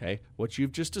 Okay, what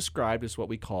you've just described is what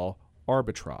we call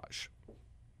arbitrage.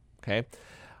 Okay,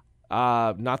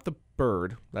 not the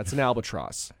bird. That's an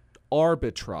albatross.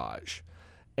 Arbitrage.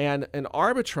 And an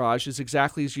arbitrage is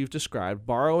exactly as you've described,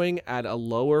 borrowing at a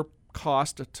lower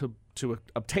cost to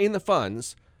obtain the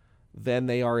funds then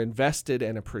they are invested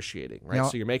and appreciating, right? Now,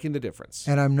 so you're making the difference.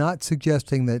 And I'm not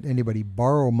suggesting that anybody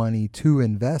borrow money to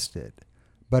invest it,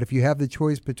 but if you have the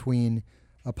choice between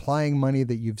applying money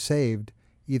that you've saved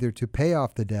either to pay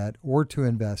off the debt or to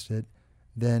invest it,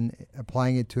 then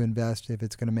applying it to invest if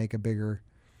it's going to make a bigger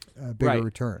right.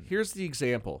 return. Here's the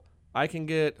example. I could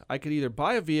either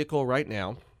buy a vehicle right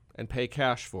now and pay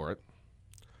cash for it,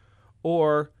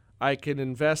 or I can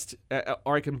invest,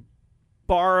 or I can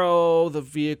borrow the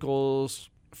vehicle's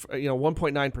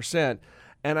 1.9%,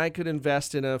 and I could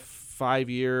invest in a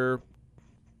 5-year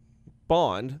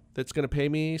bond that's going to pay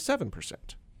me 7%.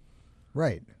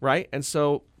 Right. Right? And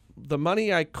so the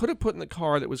money I could have put in the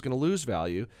car that was going to lose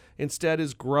value instead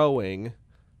is growing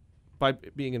by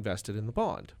being invested in the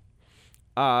bond.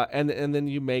 And then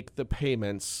you make the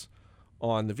payments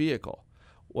on the vehicle.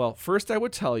 Well, first I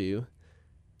would tell you,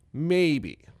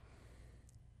 maybe.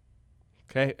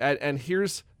 Okay, and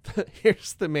here's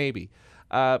the maybe.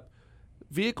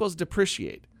 Vehicles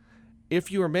depreciate.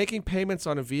 If you are making payments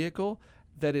on a vehicle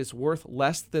that is worth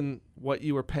less than what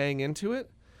you are paying into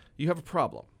it, you have a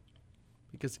problem.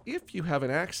 Because if you have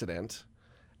an accident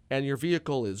and your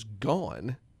vehicle is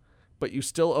gone, but you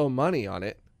still owe money on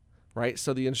it, right?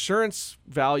 So the insurance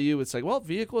value, it's like, well,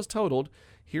 vehicle is totaled.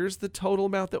 Here's the total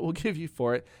amount that we'll give you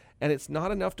for it. And it's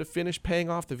not enough to finish paying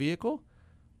off the vehicle.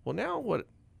 Well, now what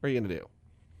are you going to do?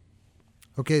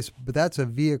 Okay, but that's a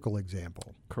vehicle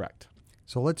example. Correct.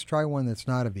 So let's try one that's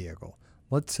not a vehicle.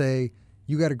 Let's say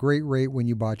you got a great rate when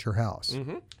you bought your house.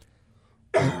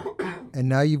 And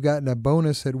now you've gotten a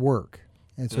bonus at work.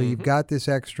 And so you've got this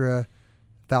extra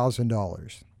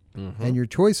 $1,000. And your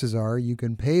choices are you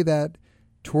can pay that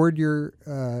toward your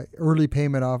early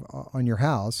payment off on your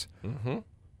house,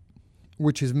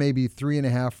 which is maybe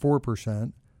 3.5%,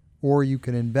 4%, or you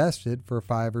can invest it for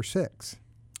 5 or 6.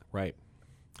 Right.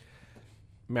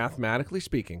 Mathematically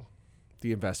speaking,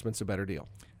 the investment's a better deal.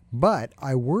 But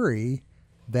I worry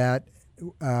that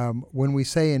when we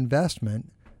say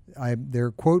investment, there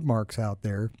are quote marks out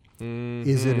there.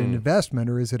 Is it an investment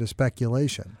or is it a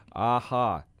speculation?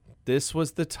 Aha. This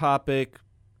was the topic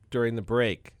during the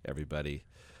break, everybody.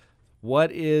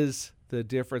 What is the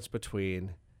difference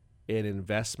between an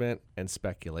investment and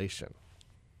speculation?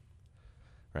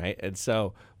 Right? And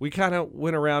so we kind of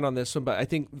went around on this one, but I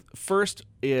think first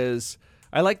is,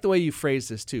 I like the way you phrased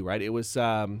this too, right? It was,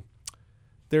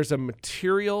 there's a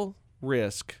material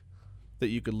risk that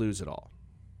you could lose it all.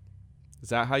 Is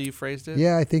that how you phrased it?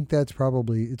 Yeah, I think that's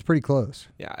it's pretty close.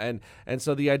 Yeah, and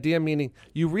so the idea meaning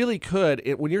you really could,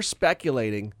 when you're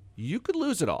speculating, you could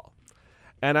lose it all.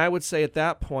 And I would say at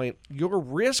that point, your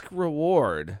risk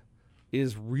reward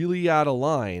is really out of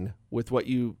line with what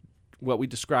we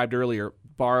described earlier,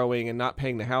 borrowing and not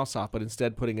paying the house off, but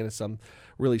instead putting into some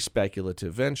really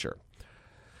speculative venture.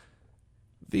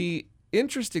 The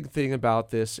interesting thing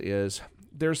about this is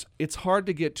it's hard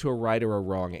to get to a right or a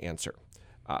wrong answer.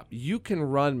 You can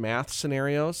run math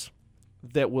scenarios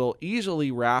that will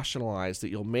easily rationalize that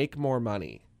you'll make more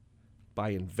money by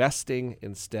investing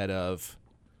instead of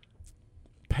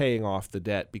paying off the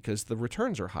debt because the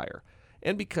returns are higher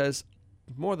and because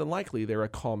more than likely they're a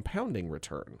compounding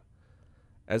return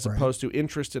as opposed to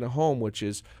interest in a home, which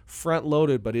is front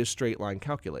loaded but is straight line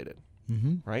calculated.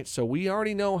 Right? So we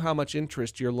already know how much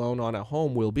interest your loan on a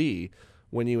home will be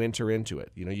when you enter into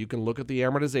it. You know, you can look at the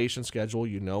amortization schedule.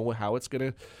 You know how it's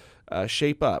going to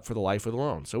shape up for the life of the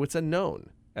loan. So it's a known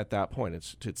at that point.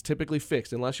 It's typically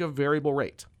fixed unless you have a variable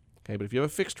rate. Okay, but if you have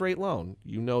a fixed rate loan,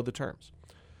 you know the terms.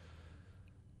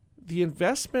 The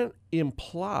investment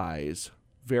implies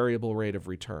variable rate of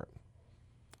return.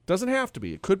 Doesn't have to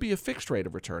be. It could be a fixed rate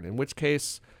of return, in which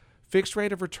case fixed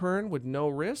rate of return with no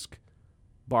risk,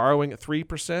 borrowing at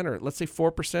 3% or let's say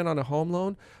 4% on a home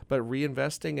loan, but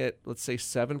reinvesting at, let's say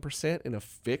 7% in a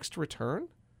fixed return,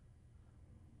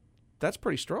 that's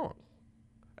pretty strong,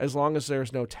 as long as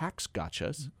there's no tax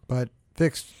gotchas. But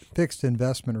fixed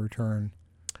investment return.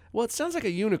 Well, it sounds like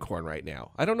a unicorn right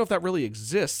now. I don't know if that really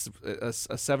exists, a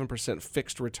 7%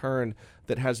 fixed return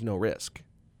that has no risk.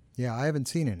 Yeah, I haven't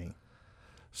seen any.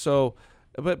 So,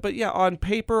 but yeah, on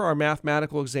paper, our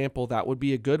mathematical example, that would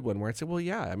be a good one where I'd say, well,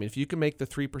 yeah, I mean, if you can make the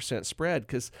 3% spread,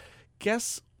 because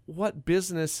guess what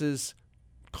businesses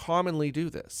commonly do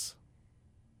this?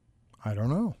 I don't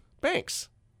know. Banks.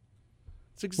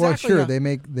 It's exactly well, sure, they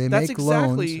make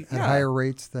loans at higher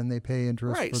rates than they pay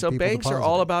interest. Right. For So people banks are depositing.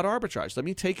 all about arbitrage. Let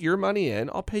me take your money in.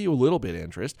 I'll pay you a little bit of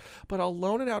interest, but I'll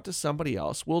loan it out to somebody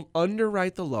else. We'll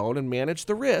underwrite the loan and manage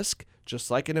the risk, just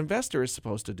like an investor is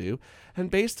supposed to do. And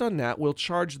based on that, we'll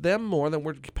charge them more than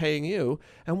we're paying you,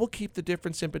 and we'll keep the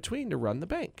difference in between to run the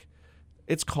bank.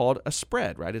 It's called a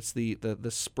spread, right? It's the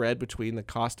spread between the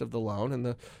cost of the loan and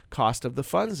the cost of the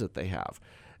funds that they have.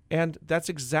 And that's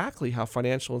exactly how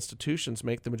financial institutions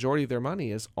make the majority of their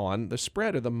money, is on the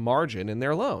spread or the margin in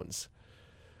their loans.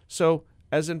 So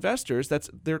as investors,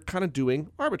 they're kind of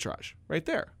doing arbitrage right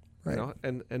there. Right. You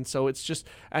know? And so it's just,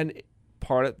 and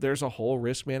there's a whole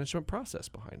risk management process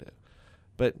behind it.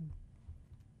 But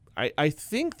I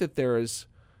think that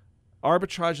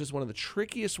arbitrage is one of the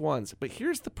trickiest ones. But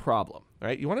here's the problem,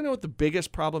 right? You want to know what the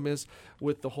biggest problem is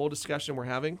with the whole discussion we're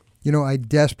having? You know, I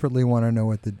desperately want to know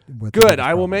what the Good.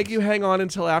 I will make you hang on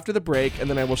until after the break, and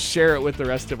then I will share it with the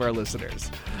rest of our listeners.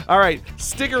 All right,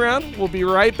 stick around. We'll be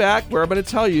right back, where I'm going to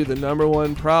tell you the number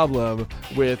one problem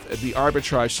with the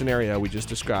arbitrage scenario we just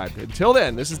described. Until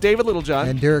then, this is David Littlejohn.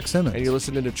 And Derek Simmons. And you're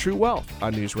listening to True Wealth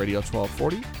on News Radio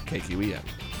 1240 KQEN.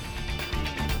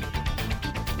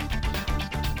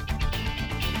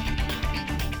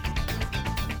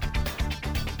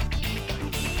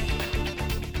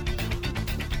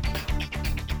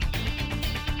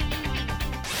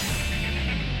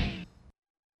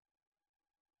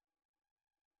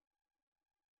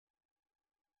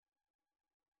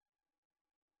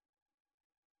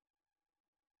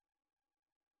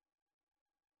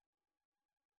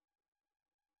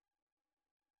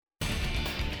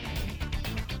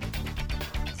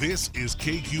 This is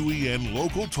KQEN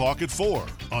Local Talk at 4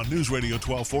 on News Radio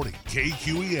 1240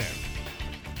 KQEN.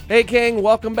 Hey, gang,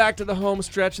 welcome back to the home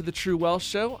stretch of the True Wealth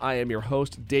Show. I am your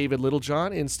host, David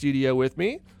Littlejohn, in studio with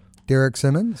me, Derek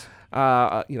Simmons.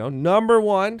 Number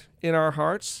one in our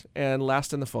hearts and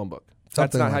last in the phone book.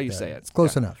 That's not how you say it. It's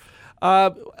close enough.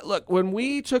 Look, when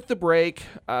we took the break,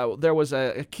 there was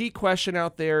a key question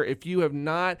out there. If you have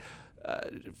not...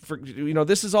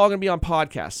 this is all going to be on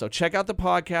podcast. So check out the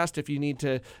podcast if you need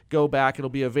to go back. It'll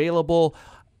be available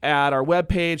at our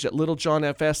webpage at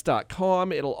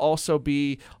littlejohnfs.com. It'll also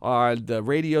be on the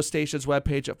radio station's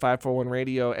webpage at 541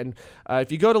 Radio. And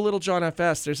if you go to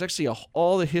LittleJohnFS, there's actually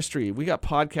all the history. We got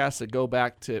podcasts that go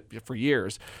back for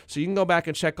years. So you can go back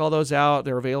and check all those out.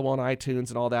 They're available on iTunes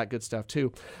and all that good stuff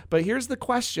too. But here's the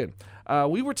question.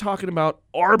 We were talking about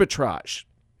arbitrage.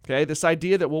 Okay, this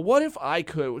idea that, well, what if I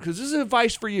could, because this is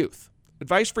advice for youth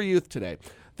today,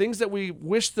 things that we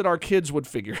wish that our kids would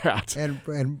figure out.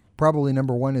 And probably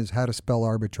number one is how to spell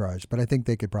arbitrage, but I think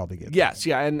they could probably get Yes,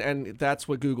 yeah, and that's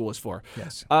what Google is for.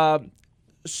 Yes.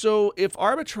 So if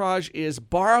arbitrage is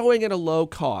borrowing at a low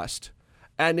cost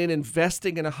and then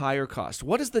investing in a higher cost,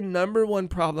 what is the number one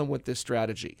problem with this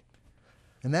strategy?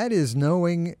 And that is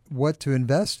knowing what to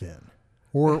invest in.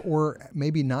 Or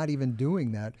maybe not even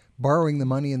doing that, borrowing the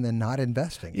money and then not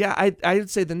investing. Yeah, I would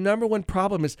say the number one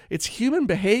problem is it's human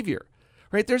behavior,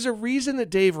 right? There's a reason that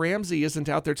Dave Ramsey isn't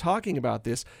out there talking about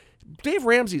this. Dave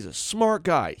Ramsey's a smart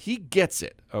guy. He gets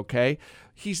it, okay?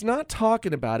 He's not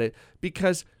talking about it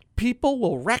because people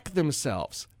will wreck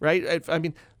themselves, right? I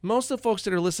mean, most of the folks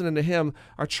that are listening to him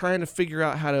are trying to figure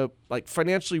out how to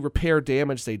financially repair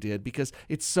damage they did because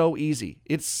it's so easy.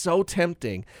 It's so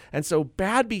tempting. And so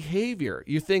bad behavior,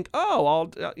 you think,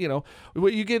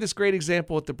 you gave this great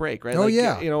example at the break, right? Oh,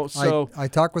 yeah. So I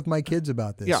talk with my kids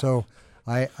about this. Yeah. So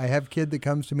I have a kid that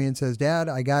comes to me and says, Dad,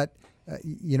 I got,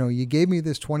 you gave me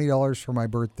this $20 for my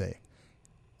birthday.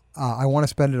 I want to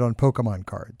spend it on Pokemon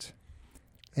cards.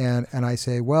 And I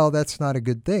say, well, that's not a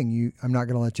good thing. I'm not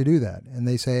going to let you do that. And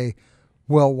they say,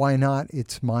 well, why not?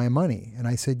 It's my money. And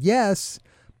I said, yes,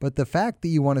 but the fact that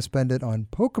you want to spend it on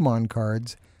Pokemon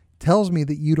cards tells me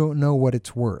that you don't know what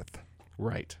it's worth.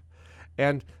 Right.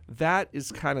 And that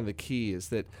is kind of the key, is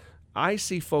that I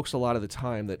see folks a lot of the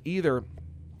time that either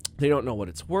they don't know what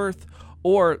it's worth,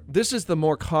 or this is the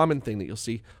more common thing that you'll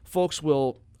see. Folks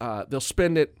will they'll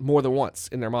spend it more than once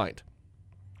in their mind.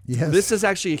 Yes. This is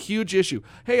actually a huge issue.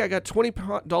 Hey, I got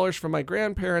 $20 from my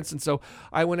grandparents, and so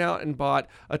I went out and bought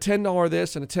a $10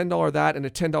 this and a $10 that and a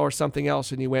 $10 something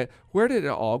else, and you went, where did it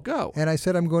all go? And I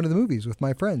said I'm going to the movies with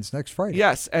my friends next Friday.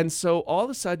 Yes, and so all of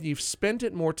a sudden you've spent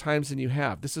it more times than you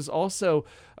have. This is also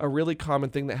a really common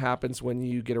thing that happens when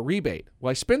you get a rebate. Well,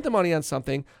 I spent the money on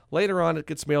something. Later on, it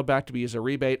gets mailed back to me as a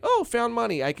rebate. Oh, found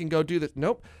money. I can go do this.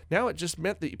 Nope. Now it just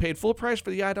meant that you paid full price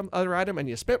for the other item, and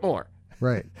you spent more.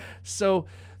 Right. So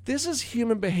this is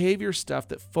human behavior stuff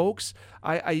that folks,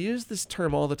 I use this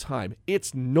term all the time.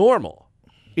 It's normal.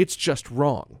 It's just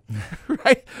wrong,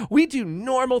 right? We do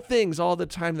normal things all the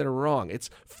time that are wrong.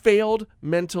 It's failed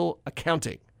mental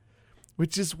accounting,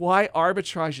 which is why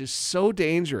arbitrage is so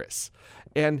dangerous.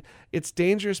 And it's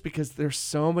dangerous because there's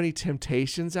so many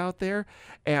temptations out there.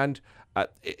 And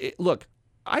look,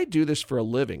 I do this for a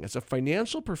living. As a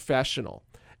financial professional,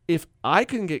 if I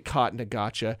can get caught in a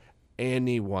gotcha,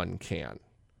 anyone can.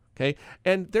 Okay.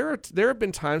 And there have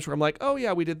been times where I'm like, oh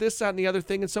yeah, we did this, that, and the other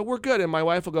thing, and so we're good. And my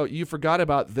wife will go, you forgot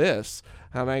about this.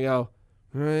 And I go,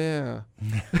 oh yeah.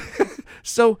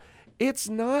 So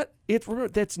remember,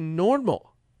 that's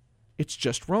normal. It's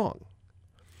just wrong.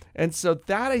 And so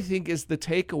that, I think, is the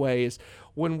takeaway, is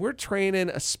when we're training,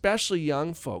 especially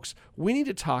young folks, we need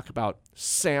to talk about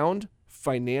sound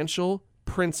financial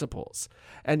principles.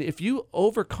 And if you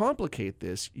overcomplicate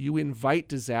this, you invite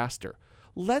disaster.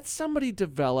 Let somebody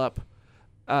develop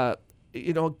a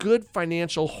good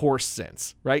financial horse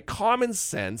sense, right? Common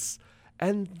sense,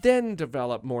 and then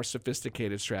develop more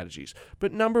sophisticated strategies.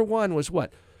 But number one was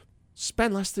what?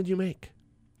 Spend less than you make,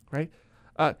 right?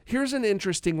 Here's an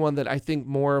interesting one that I think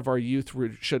more of our youth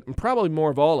should, and probably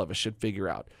more of all of us should figure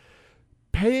out.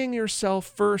 Paying yourself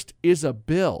first is a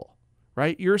bill,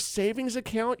 right? Your savings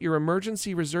account, your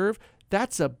emergency reserve,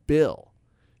 that's a bill.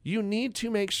 You need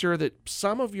to make sure that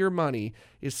some of your money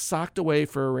is socked away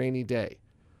for a rainy day.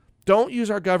 Don't use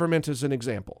our government as an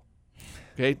example.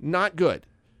 Okay, not good.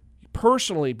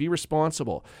 Personally, be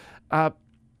responsible.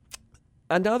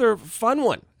 Another fun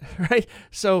one, right?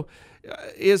 So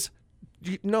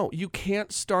you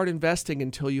can't start investing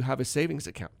until you have a savings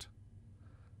account.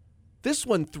 This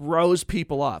one throws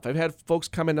people off. I've had folks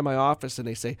come into my office and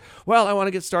they say, well, I want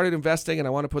to get started investing and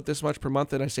I want to put this much per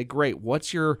month. And I say, great,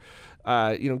 what's your,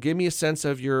 give me a sense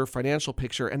of your financial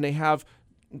picture. And they have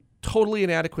totally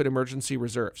inadequate emergency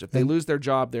reserves. If they lose their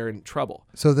job, they're in trouble.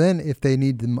 So then if they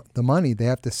need the money, they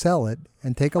have to sell it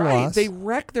and take a loss. They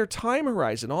wreck their time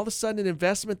horizon. All of a sudden, an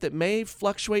investment that may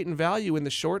fluctuate in value in the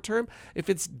short term,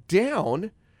 if it's down,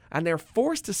 and they're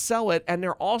forced to sell it, and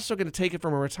they're also going to take it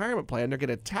from a retirement plan. They're going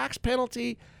to tax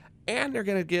penalty, and they're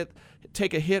going to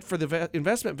take a hit for the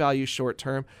investment value short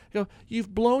term.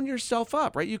 You've blown yourself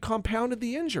up, right? You compounded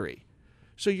the injury,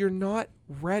 so you're not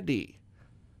ready.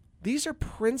 These are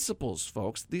principles,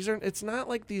 folks. It's not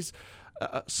like these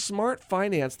smart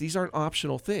finance. These aren't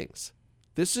optional things.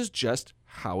 This is just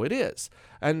how it is.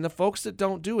 And the folks that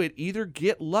don't do it either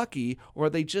get lucky or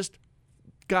they just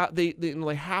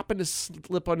they happen to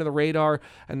slip under the radar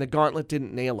and the gauntlet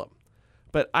didn't nail them.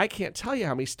 But I can't tell you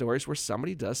how many stories where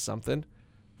somebody does something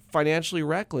financially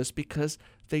reckless because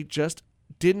they just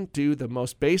didn't do the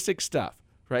most basic stuff,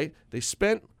 right? They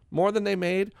spent more than they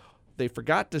made. They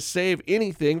forgot to save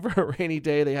anything for a rainy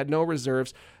day. They had no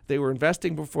reserves. They were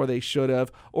investing before they should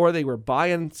have, or they were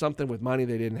buying something with money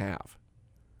they didn't have.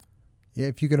 Yeah,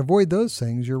 if you can avoid those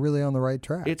things, you're really on the right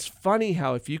track. It's funny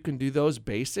how if you can do those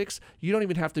basics, you don't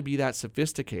even have to be that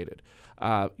sophisticated.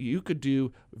 You could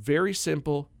do very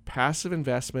simple passive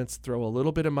investments, throw a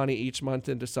little bit of money each month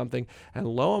into something, and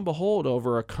lo and behold,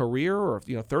 over a career or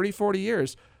 30, 40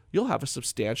 years, you'll have a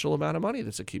substantial amount of money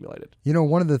that's accumulated.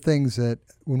 One of the things that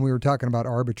when we were talking about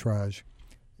arbitrage,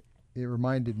 it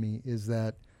reminded me is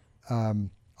that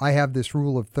I have this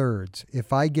rule of thirds.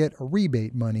 If I get a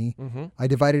rebate money, I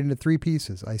divide it into three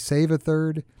pieces. I save a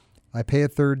third, I pay a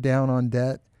third down on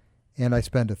debt, and I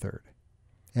spend a third.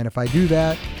 And if I do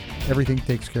that, everything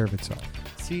takes care of itself.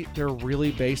 See, they're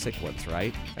really basic ones,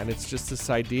 right? And it's just this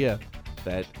idea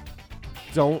that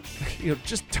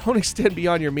just don't extend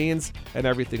beyond your means and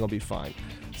everything will be fine.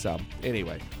 So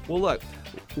anyway, well, look,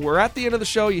 we're at the end of the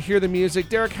show. You hear the music.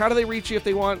 Derek, how do they reach you if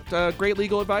they want great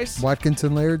legal advice?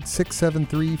 Watkinson Laird,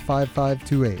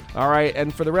 673-5528. All right.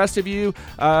 And for the rest of you,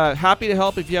 happy to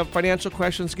help. If you have financial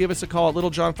questions, give us a call at Little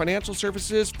John Financial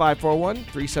Services,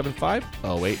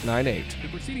 541-375-0898. The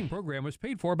preceding program was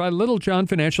paid for by Little John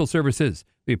Financial Services.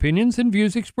 The opinions and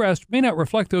views expressed may not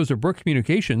reflect those of Brooke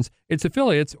Communications, its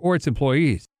affiliates, or its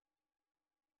employees.